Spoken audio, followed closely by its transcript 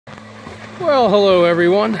Well, hello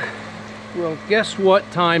everyone. Well, guess what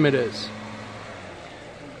time it is?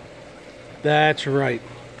 That's right.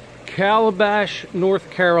 Calabash, North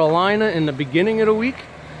Carolina in the beginning of the week.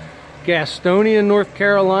 Gastonia, North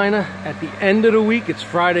Carolina at the end of the week. It's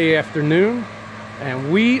Friday afternoon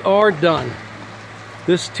and we are done.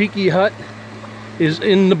 This Tiki Hut is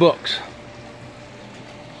in the books.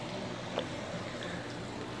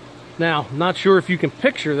 Now, not sure if you can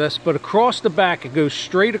picture this, but across the back, it goes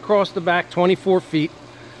straight across the back 24 feet.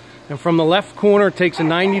 And from the left corner, it takes a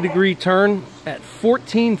 90-degree turn at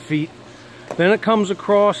 14 feet. Then it comes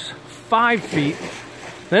across 5 feet.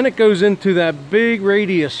 Then it goes into that big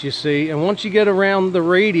radius you see. And once you get around the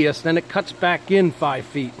radius, then it cuts back in 5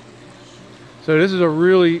 feet. So this is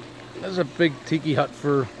a big Tiki Hut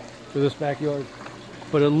for this backyard.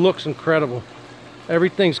 But it looks incredible.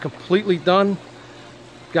 Everything's completely done.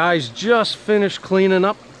 Guys just finished cleaning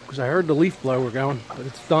up because I heard the leaf blower going, but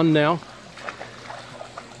it's done now.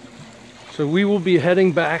 So we will be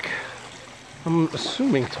heading back, I'm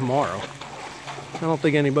assuming tomorrow. I don't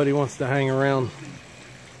think anybody wants to hang around.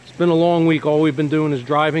 It's been a long week. All we've been doing is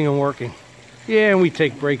driving and working. Yeah, and we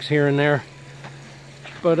take breaks here and there.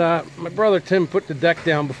 But my brother Tim put the deck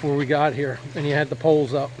down before we got here, and he had the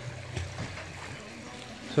poles up.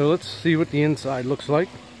 So let's see what the inside looks like.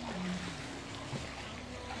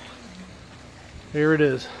 Here it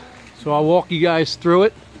is. So I'll walk you guys through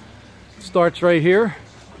it. It starts right here.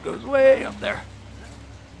 It goes way up there.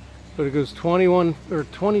 But it goes 21 or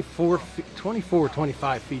 24 feet, 24 or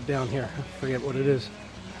 25 feet down here. I forget what it is.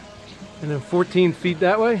 And then 14 feet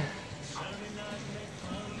that way.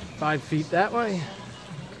 5 feet that way.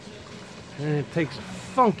 And it takes a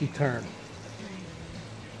funky turn.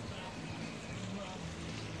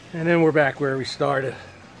 And then we're back where we started.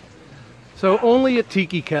 So only at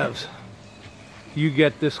Tiki Kev's you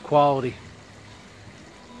get this quality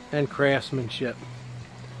and craftsmanship.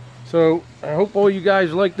 So I hope all you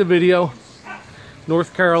guys liked the video.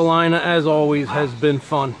 North Carolina, as always, has been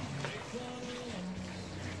fun.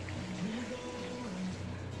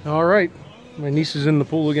 All right, my niece is in the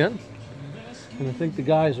pool again, and I think the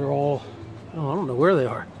guys are all, oh, I don't know where they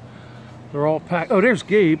are. They're all packed. Oh, there's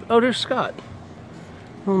Gabe. Oh, there's Scott.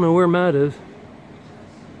 I don't know where Matt is.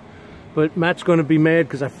 But Matt's going to be mad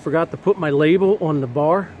because I forgot to put my label on the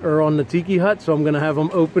bar, or on the Tiki Hut, so I'm going to have him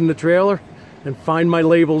open the trailer and find my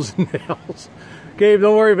labels and nails. Gabe,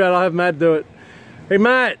 don't worry about it. I'll have Matt do it. Hey,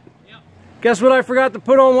 Matt. Yep. Guess what I forgot to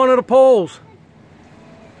put on one of the poles?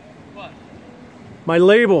 What? My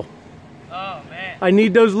label. Oh, man. I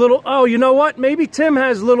need those little, oh, you know what? Maybe Tim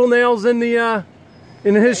has little nails in the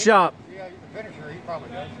in his shop. Yeah, the finisher, he probably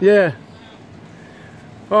does. Yeah.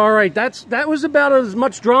 All right, that was about as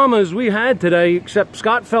much drama as we had today, except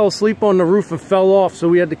Scott fell asleep on the roof and fell off, so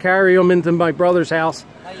we had to carry him into my brother's house.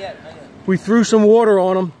 Not yet. We threw some water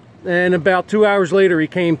on him, and about 2 hours later he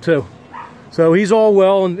came to. So he's all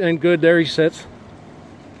well and good. There he sits.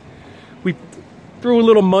 We threw a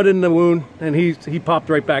little mud in the wound, and he popped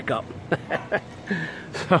right back up.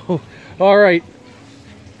 So, all right.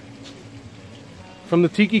 From the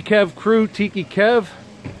Tiki Kev crew, Tiki Kev,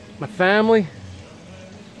 my family,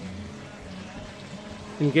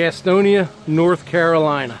 in Gastonia, North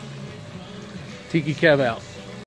Carolina. Tiki Kev out.